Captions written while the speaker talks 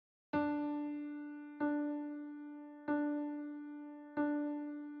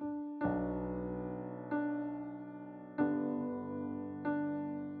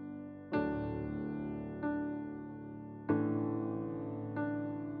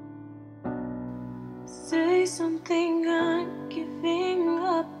Say something, I'm giving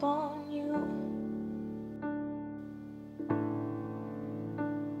up on you.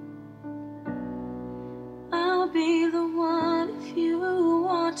 I'll be the one if you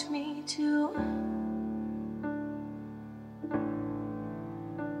want me to.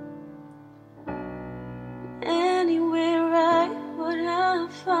 Anywhere I would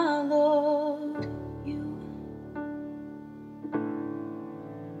have followed you.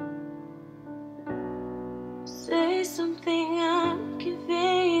 Say something, I'm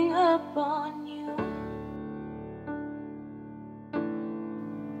giving up on you.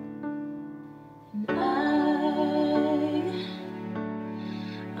 And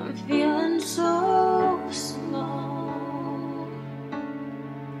I'm feeling so small.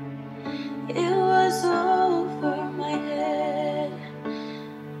 It was over my head.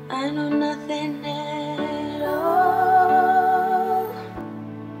 I know nothing at all.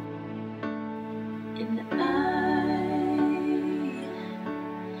 And I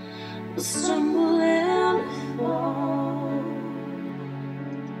will stumble and fall.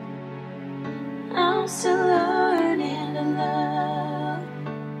 I'm still learning to love,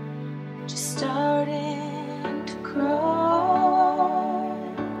 just starting to crawl.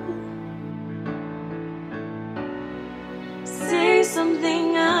 Say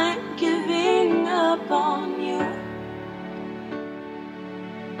something, I'm giving up on you.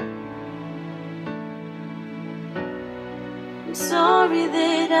 I'm sorry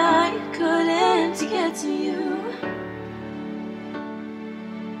that I couldn't get to you.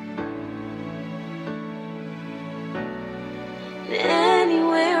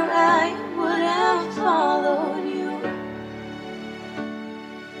 Anywhere I would have followed you.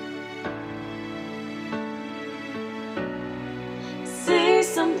 Say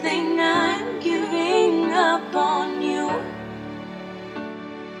something, I'm giving up on you.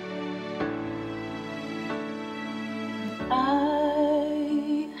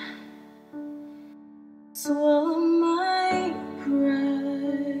 I swallow my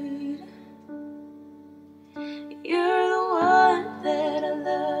pride. You're the one that I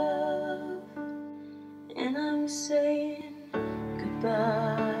love, and I'm saying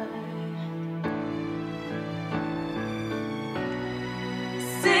goodbye.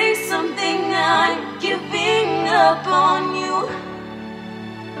 Say something, I'm giving up on you.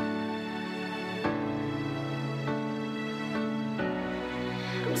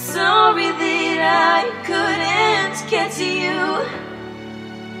 I'm sorry that I couldn't get to you.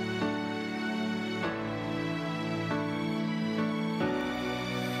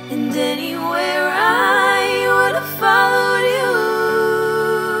 And anywhere I would have followed you.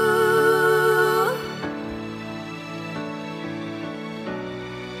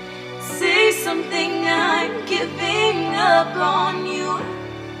 Say something, I'm giving up on you.